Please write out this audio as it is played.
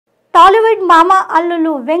టాలీవుడ్ మామ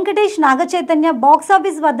అల్లులు వెంకటేష్ నాగ చైతన్య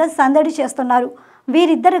బాక్సాఫీస్ వద్ద సందడి చేస్తున్నారు.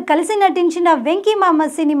 వీరిద్దరు కలిసి నటించిన వెంకీ మామ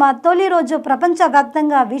సినిమా తొలి రోజు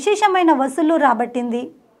ప్రపంచవ్యాప్తంగా విశేషమైన వసూళ్లు రాబట్టింది.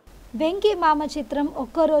 వెంకీ మామ చిత్రం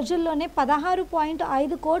ఒక్క రోజుల్లోనే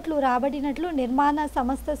 16.5 కోట్లు రాబడినట్లు నిర్మాణ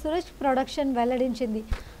సంస్థ సురేష్ ప్రొడక్షన్ వెల్లడించింది.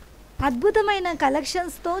 అద్భుతమైన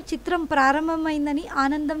కలెక్షన్స్తో చిత్రం ప్రారంభమైందని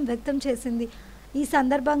ఆనందం వ్యక్తం చేసింది. ఈ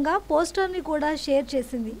సందర్భంగా పోస్టర్ని కూడా షేర్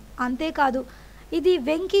చేసింది. అంతేకాదు, ఇది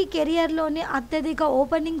వెంకీ కెరియర్లోనే అత్యధిక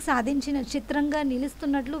ఓపెనింగ్ సాధించిన చిత్రంగా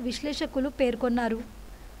నిలుస్తున్నట్లు విశ్లేషకులు పేర్కొన్నారు.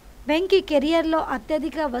 వెంకీ కెరియర్లో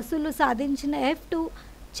అత్యధిక వసూళ్లు సాధించిన F2,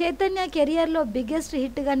 చైతన్య కెరియర్లో బిగ్గెస్ట్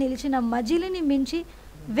హిట్గా నిలిచిన మజిలీని మించి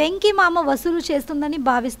వెంకీ మామ వసూలు చేస్తుందని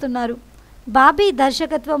భావిస్తున్నారు. బాబీ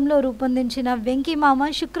దర్శకత్వంలో రూపొందించిన వెంకీ మామ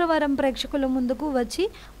శుక్రవారం ప్రేక్షకుల ముందుకు వచ్చి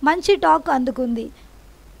మంచి టాక్ అందుకుంది.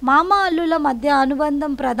 మామ అల్లుల మధ్య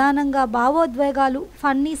అనుబంధం ప్రధానంగా భావోద్వేగాలు,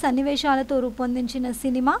 ఫన్నీ సన్నివేశాలతో రూపొందించిన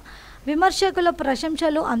సినిమా విమర్శకుల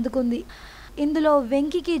ప్రశంసలు అందుకుంది. ఇందులో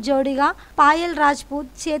వెంకీకి జోడిగా పాయల్ రాజ్పూత్,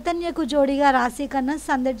 చైతన్యకు జోడిగా రాశిఖన్నా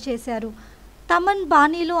సందడి చేశారు. తమన్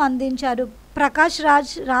బాణీలు అందించారు. ప్రకాష్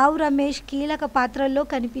రాజ్, రావు రమేష్ కీలక పాత్రల్లో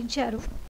కనిపించారు.